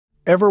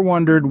Ever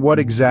wondered what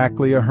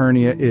exactly a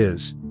hernia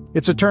is?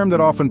 It's a term that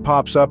often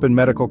pops up in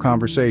medical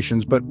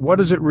conversations, but what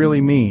does it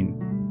really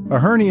mean? A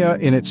hernia,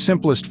 in its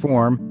simplest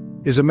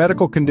form, is a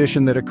medical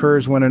condition that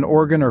occurs when an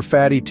organ or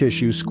fatty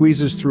tissue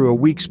squeezes through a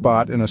weak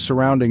spot in a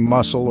surrounding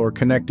muscle or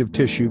connective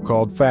tissue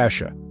called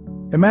fascia.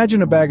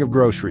 Imagine a bag of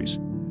groceries.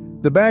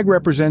 The bag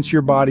represents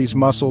your body's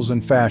muscles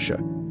and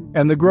fascia,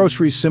 and the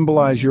groceries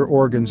symbolize your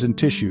organs and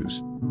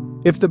tissues.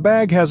 If the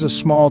bag has a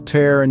small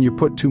tear and you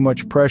put too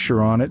much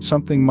pressure on it,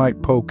 something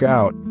might poke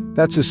out.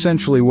 That's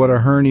essentially what a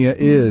hernia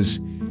is.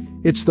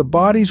 It's the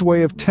body's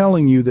way of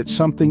telling you that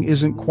something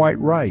isn't quite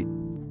right.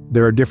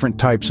 There are different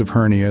types of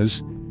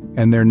hernias,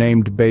 and they're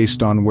named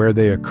based on where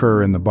they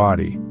occur in the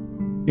body.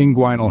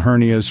 Inguinal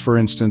hernias, for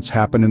instance,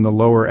 happen in the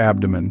lower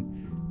abdomen,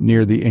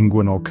 near the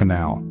inguinal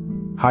canal.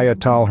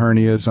 Hiatal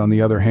hernias, on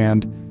the other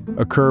hand,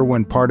 occur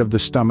when part of the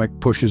stomach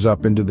pushes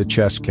up into the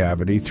chest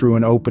cavity through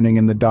an opening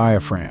in the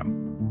diaphragm.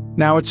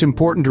 Now, it's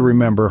important to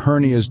remember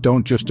hernias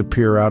don't just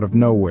appear out of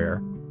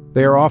nowhere.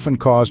 They are often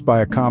caused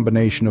by a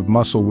combination of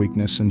muscle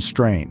weakness and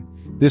strain.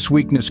 This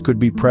weakness could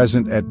be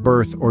present at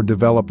birth or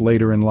develop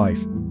later in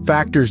life.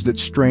 Factors that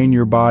strain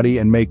your body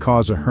and may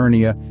cause a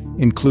hernia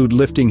include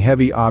lifting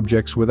heavy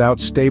objects without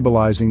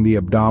stabilizing the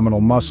abdominal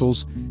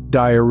muscles,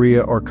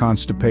 diarrhea or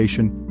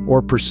constipation,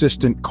 or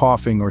persistent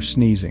coughing or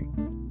sneezing.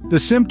 The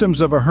symptoms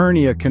of a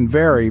hernia can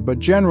vary, but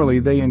generally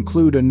they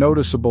include a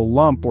noticeable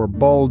lump or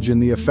bulge in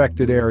the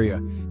affected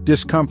area,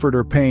 discomfort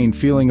or pain,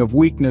 feeling of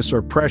weakness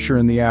or pressure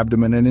in the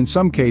abdomen, and in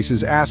some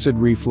cases acid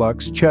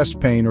reflux, chest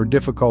pain, or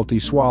difficulty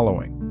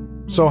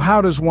swallowing. So how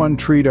does one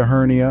treat a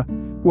hernia?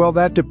 Well,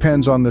 that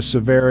depends on the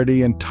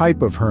severity and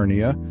type of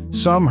hernia.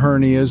 Some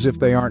hernias, if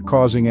they aren't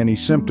causing any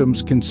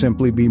symptoms, can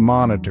simply be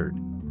monitored.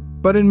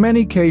 But in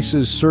many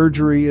cases,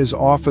 surgery is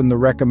often the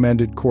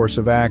recommended course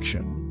of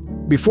action.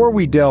 Before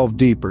we delve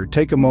deeper,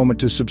 take a moment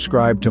to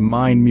subscribe to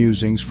Mind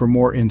Musings for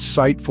more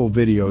insightful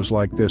videos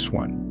like this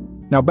one.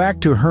 Now back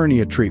to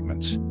hernia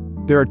treatments.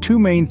 There are two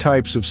main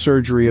types of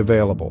surgery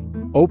available: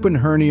 open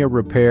hernia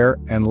repair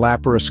and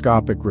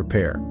laparoscopic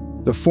repair.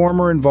 The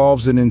former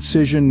involves an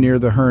incision near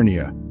the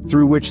hernia,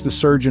 through which the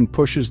surgeon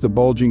pushes the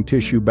bulging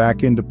tissue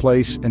back into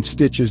place and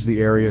stitches the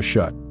area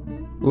shut.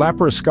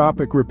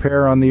 Laparoscopic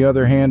repair, on the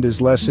other hand,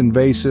 is less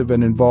invasive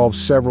and involves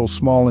several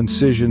small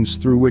incisions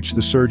through which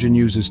the surgeon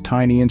uses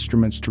tiny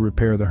instruments to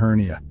repair the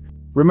hernia.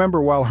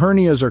 Remember, while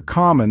hernias are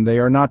common, they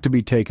are not to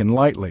be taken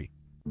lightly.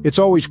 It's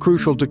always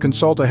crucial to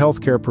consult a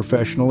healthcare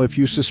professional if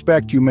you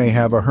suspect you may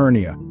have a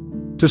hernia.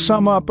 To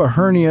sum up, a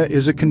hernia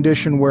is a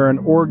condition where an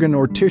organ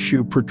or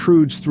tissue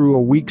protrudes through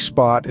a weak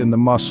spot in the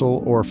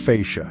muscle or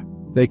fascia.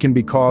 They can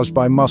be caused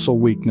by muscle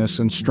weakness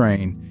and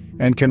strain,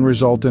 and can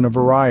result in a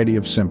variety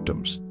of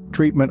symptoms.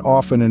 Treatment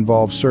often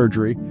involves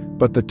surgery,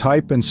 but the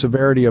type and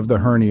severity of the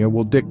hernia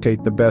will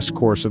dictate the best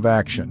course of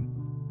action.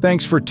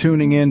 Thanks for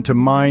tuning in to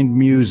Mind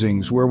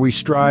Musings, where we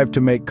strive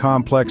to make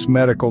complex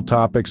medical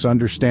topics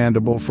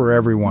understandable for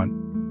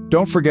everyone.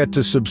 Don't forget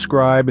to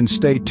subscribe and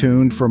stay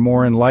tuned for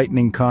more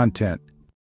enlightening content.